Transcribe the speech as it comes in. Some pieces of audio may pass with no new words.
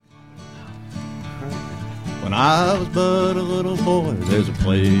When I was but a little boy, there's a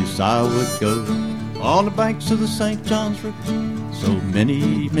place I would go on the banks of the St. Johns River, so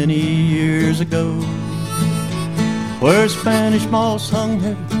many, many years ago, where Spanish moss hung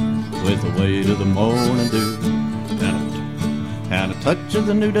heavy with the weight of the morning dew, and a touch of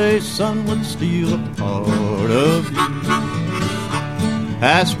the new day sun would steal a part of you.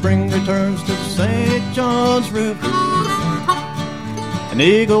 As spring returns to the St. Johns River, an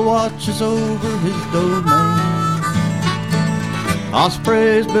eagle watches over his domain.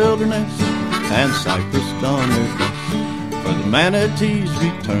 Ospreys build their nests and cypress don their best, for the manatees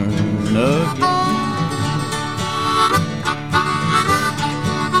return again.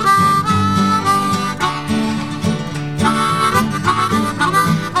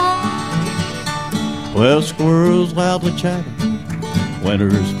 Well, squirrels loudly chatter,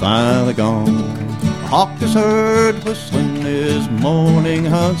 winter's finally gone. The hawk is heard whistling his morning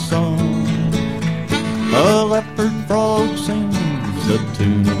hunt song. A leopard frog sings the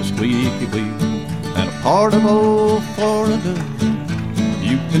tune of a squeaky wheel, and a part of old Florida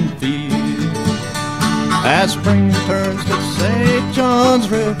you can feel. As spring returns to St. Johns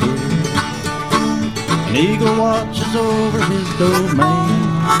River, an eagle watches over his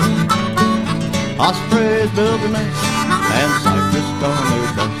domain. Ospreys build their nests and cypress don their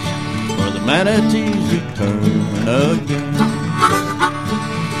best, for the manatees return again.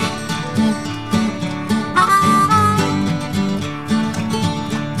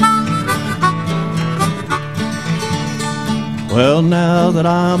 Well, now that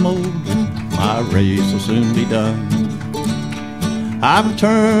I'm older, my race will soon be done. I've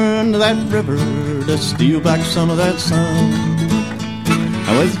returned to that river to steal back some of that sun.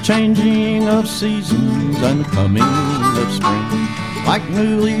 And with the changing of seasons and the coming of spring, like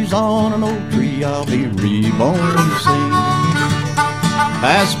new leaves on an old tree, I'll be reborn to sing.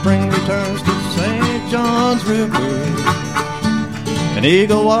 As spring returns to St. Johns River, an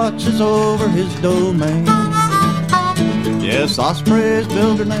eagle watches over his domain. Yes, ospreys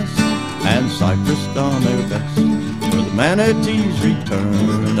build their nests and cypress don their best, for the manatees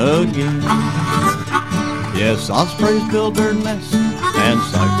return again. Yes, ospreys build their nests and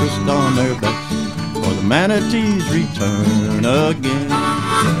cypress don their best, for the manatees return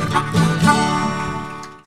again.